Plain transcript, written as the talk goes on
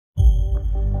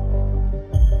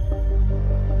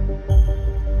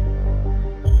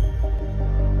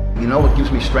You know what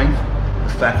gives me strength?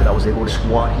 The fact that I was able to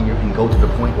squat here and go to the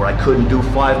point where I couldn't do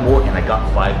 5 more, and I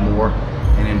got 5 more,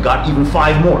 and then got even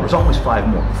 5 more. There was always 5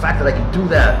 more. The fact that I could do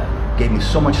that gave me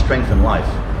so much strength in life.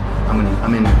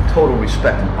 I'm in total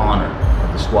respect and honor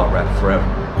of the squat rack forever.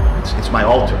 It's my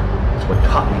altar. It's what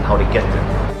taught me how to get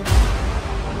there.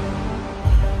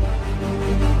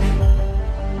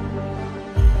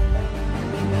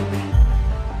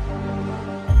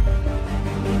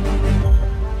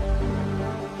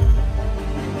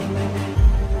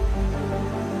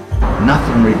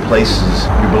 Nothing replaces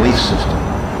your belief system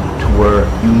to where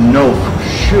you know for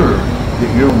sure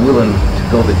that you're willing to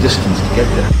go the distance to get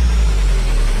there.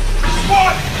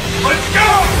 Squat! Let's go!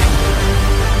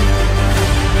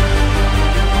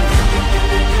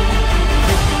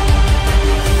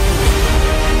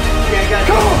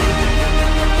 Come on!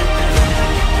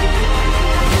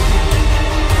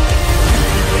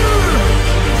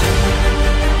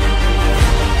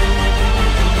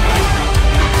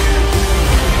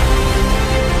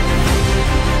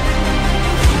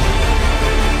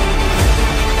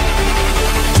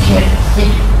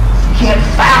 You can't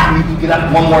fathom you can get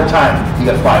up one more time. You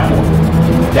got 5 more.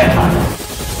 That time.